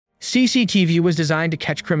CCTV was designed to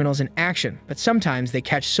catch criminals in action, but sometimes they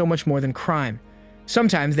catch so much more than crime.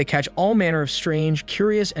 Sometimes they catch all manner of strange,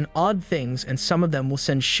 curious, and odd things, and some of them will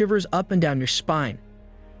send shivers up and down your spine.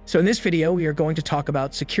 So in this video, we are going to talk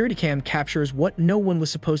about Security Cam Captures What No One Was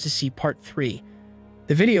Supposed to See Part 3.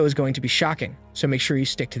 The video is going to be shocking, so make sure you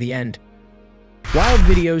stick to the end. Wild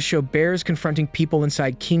videos show bears confronting people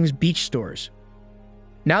inside King's beach stores.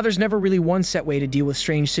 Now there's never really one set way to deal with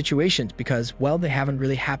strange situations because, well, they haven't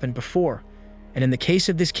really happened before. And in the case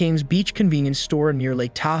of this King's beach convenience store near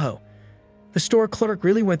Lake Tahoe, the store clerk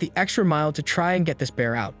really went the extra mile to try and get this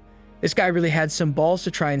bear out. This guy really had some balls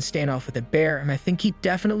to try and stand off with a bear, and I think he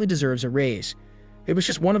definitely deserves a raise. It was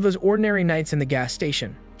just one of those ordinary nights in the gas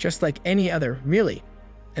station, just like any other, really.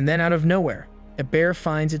 And then out of nowhere, a bear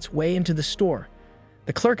finds its way into the store.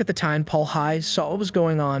 The clerk at the time, Paul High, saw what was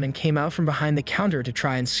going on and came out from behind the counter to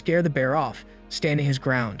try and scare the bear off, standing his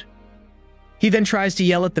ground. He then tries to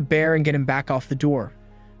yell at the bear and get him back off the door.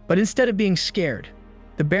 But instead of being scared,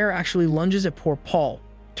 the bear actually lunges at poor Paul,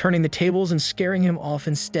 turning the tables and scaring him off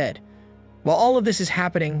instead. While all of this is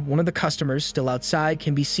happening, one of the customers, still outside,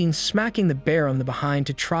 can be seen smacking the bear on the behind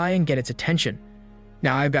to try and get its attention.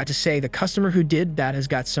 Now, I've got to say, the customer who did that has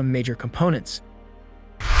got some major components.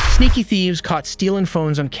 Sneaky thieves caught stealing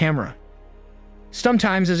phones on camera.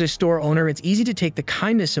 Sometimes as a store owner, it's easy to take the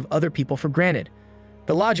kindness of other people for granted.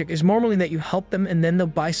 The logic is normally that you help them and then they'll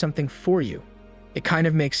buy something for you. It kind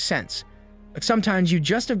of makes sense. But sometimes you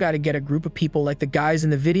just have got to get a group of people like the guys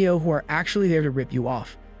in the video who are actually there to rip you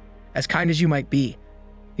off. As kind as you might be,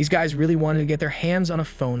 these guys really wanted to get their hands on a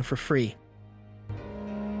phone for free.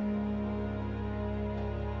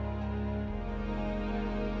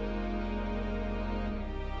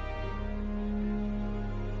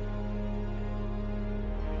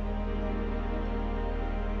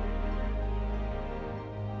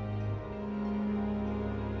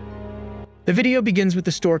 The video begins with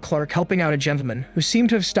the store clerk helping out a gentleman who seemed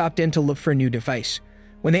to have stopped in to look for a new device.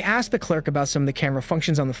 When they ask the clerk about some of the camera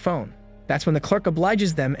functions on the phone, that's when the clerk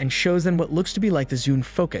obliges them and shows them what looks to be like the zoom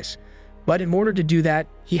focus. But in order to do that,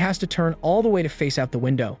 he has to turn all the way to face out the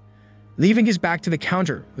window, leaving his back to the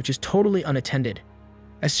counter, which is totally unattended.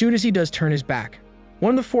 As soon as he does turn his back, one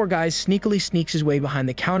of the four guys sneakily sneaks his way behind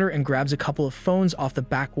the counter and grabs a couple of phones off the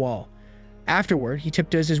back wall. Afterward, he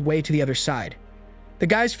tiptoes his way to the other side. The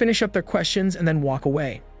guys finish up their questions and then walk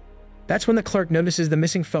away. That's when the clerk notices the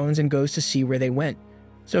missing phones and goes to see where they went.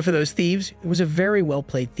 So for those thieves, it was a very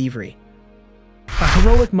well-played thievery. A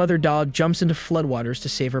heroic mother dog jumps into floodwaters to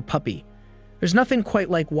save her puppy. There's nothing quite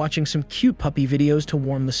like watching some cute puppy videos to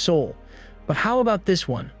warm the soul. But how about this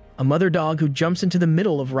one? A mother dog who jumps into the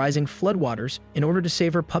middle of rising floodwaters in order to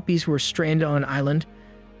save her puppies who are stranded on an island?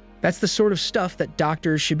 That's the sort of stuff that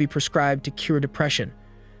doctors should be prescribed to cure depression.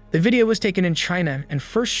 The video was taken in China and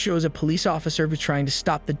first shows a police officer who's trying to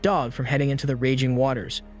stop the dog from heading into the raging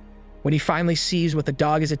waters. When he finally sees what the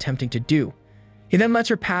dog is attempting to do, he then lets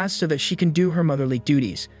her pass so that she can do her motherly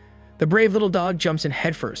duties. The brave little dog jumps in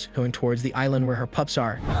headfirst, going towards the island where her pups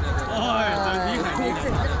are.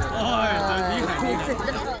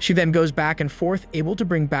 She then goes back and forth, able to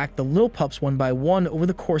bring back the little pups one by one over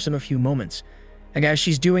the course of a few moments. And as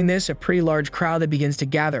she's doing this, a pretty large crowd that begins to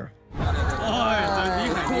gather,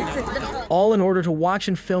 all in order to watch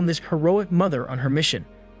and film this heroic mother on her mission.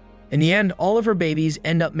 In the end, all of her babies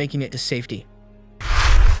end up making it to safety.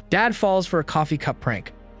 Dad falls for a coffee cup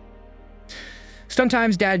prank.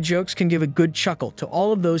 Sometimes dad jokes can give a good chuckle to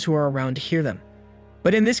all of those who are around to hear them.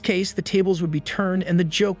 But in this case, the tables would be turned and the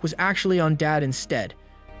joke was actually on dad instead.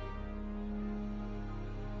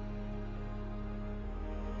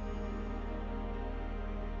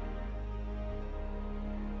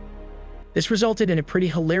 This resulted in a pretty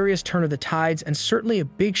hilarious turn of the tides and certainly a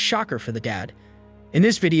big shocker for the dad. In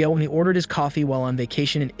this video, when he ordered his coffee while on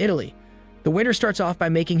vacation in Italy, the waiter starts off by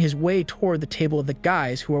making his way toward the table of the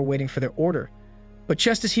guys who are waiting for their order. But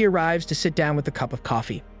just as he arrives to sit down with the cup of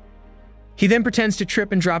coffee, he then pretends to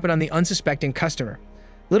trip and drop it on the unsuspecting customer.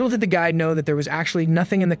 Little did the guy know that there was actually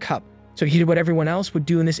nothing in the cup, so he did what everyone else would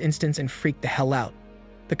do in this instance and freaked the hell out.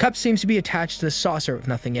 The cup seems to be attached to the saucer with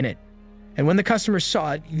nothing in it. And when the customer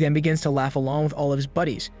saw it, he then begins to laugh along with all of his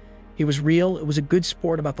buddies. He was real, it was a good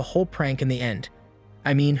sport about the whole prank in the end.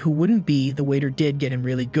 I mean, who wouldn't be? The waiter did get him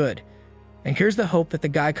really good. And here's the hope that the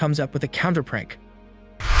guy comes up with a counter prank.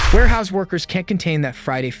 Warehouse workers can't contain that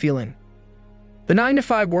Friday feeling. The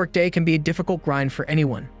 9-to-5 workday can be a difficult grind for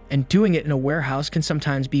anyone, and doing it in a warehouse can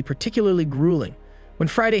sometimes be particularly grueling. When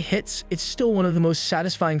Friday hits, it's still one of the most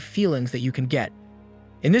satisfying feelings that you can get.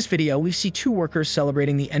 In this video, we see two workers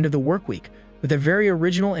celebrating the end of the work week with a very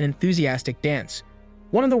original and enthusiastic dance.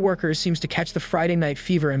 One of the workers seems to catch the Friday night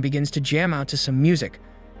fever and begins to jam out to some music.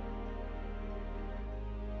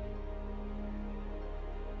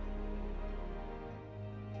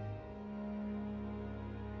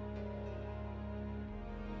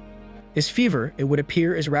 This fever, it would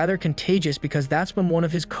appear, is rather contagious because that's when one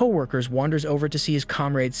of his co-workers wanders over to see his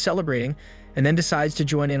comrades celebrating and then decides to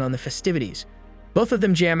join in on the festivities. Both of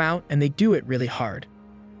them jam out, and they do it really hard.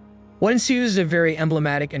 What ensues is a very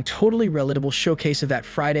emblematic and totally relatable showcase of that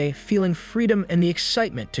Friday, feeling freedom and the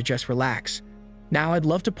excitement to just relax. Now I'd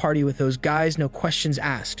love to party with those guys, no questions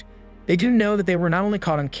asked. They didn't know that they were not only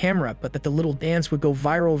caught on camera, but that the little dance would go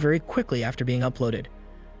viral very quickly after being uploaded.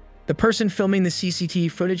 The person filming the CCTV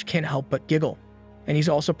footage can't help but giggle, and he's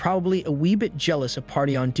also probably a wee bit jealous of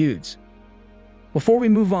Party On Dudes. Before we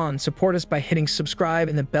move on, support us by hitting subscribe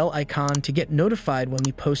and the bell icon to get notified when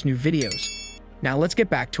we post new videos. Now let's get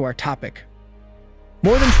back to our topic.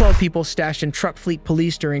 More than 12 people stashed in truck fleet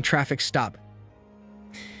police during traffic stop.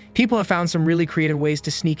 People have found some really creative ways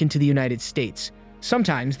to sneak into the United States.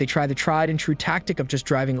 Sometimes they try the tried and true tactic of just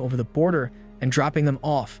driving over the border and dropping them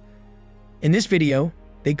off. In this video,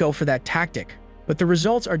 they go for that tactic, but the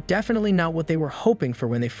results are definitely not what they were hoping for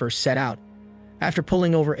when they first set out. After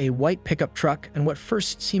pulling over a white pickup truck and what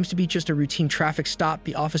first seems to be just a routine traffic stop,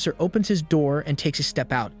 the officer opens his door and takes a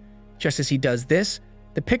step out. Just as he does this,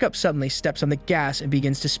 the pickup suddenly steps on the gas and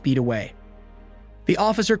begins to speed away. The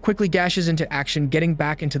officer quickly dashes into action, getting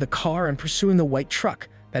back into the car and pursuing the white truck,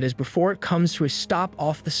 that is, before it comes to a stop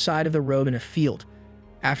off the side of the road in a field.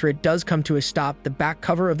 After it does come to a stop, the back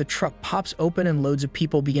cover of the truck pops open and loads of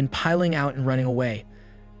people begin piling out and running away.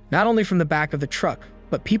 Not only from the back of the truck,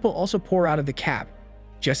 but people also pour out of the cab.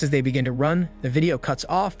 Just as they begin to run, the video cuts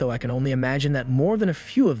off, though I can only imagine that more than a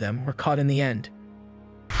few of them were caught in the end.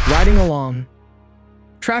 Riding along.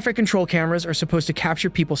 Traffic control cameras are supposed to capture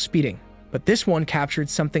people speeding, but this one captured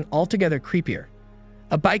something altogether creepier.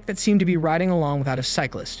 A bike that seemed to be riding along without a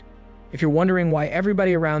cyclist. If you're wondering why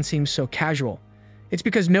everybody around seems so casual, it's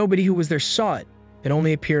because nobody who was there saw it. It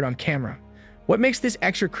only appeared on camera. What makes this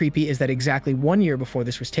extra creepy is that exactly 1 year before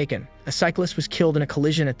this was taken, a cyclist was killed in a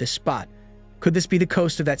collision at this spot. Could this be the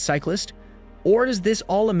ghost of that cyclist? Or is this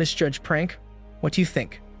all a misjudged prank? What do you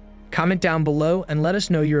think? Comment down below and let us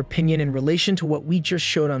know your opinion in relation to what we just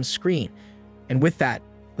showed on screen. And with that,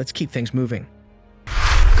 let's keep things moving.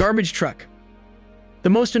 Garbage truck. The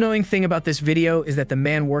most annoying thing about this video is that the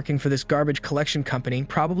man working for this garbage collection company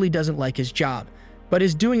probably doesn't like his job, but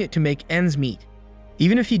is doing it to make ends meet.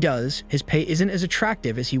 Even if he does, his pay isn't as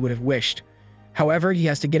attractive as he would have wished. However, he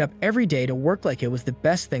has to get up every day to work like it was the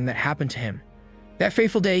best thing that happened to him. That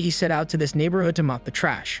fateful day, he set out to this neighborhood to mop the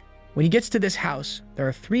trash. When he gets to this house, there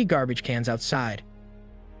are 3 garbage cans outside.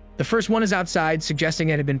 The first one is outside, suggesting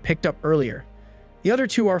it had been picked up earlier. The other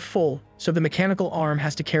 2 are full, so the mechanical arm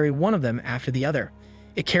has to carry one of them after the other.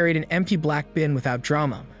 It carried an empty black bin without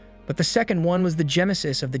drama, but the second one was the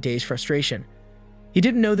genesis of the day's frustration. He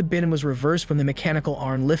didn't know the bin was reversed when the mechanical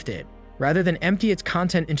arm lifted it, rather than empty its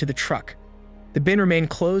content into the truck. The bin remained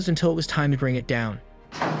closed until it was time to bring it down.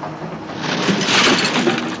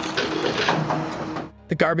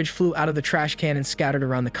 The garbage flew out of the trash can and scattered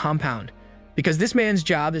around the compound. Because this man's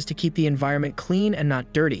job is to keep the environment clean and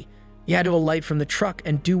not dirty, he had to alight from the truck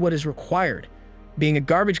and do what is required. Being a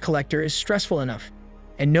garbage collector is stressful enough,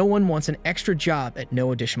 and no one wants an extra job at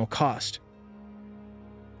no additional cost.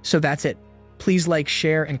 So that's it. Please like,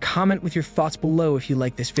 share, and comment with your thoughts below if you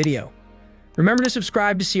like this video. Remember to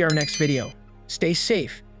subscribe to see our next video. Stay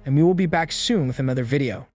safe, and we will be back soon with another video.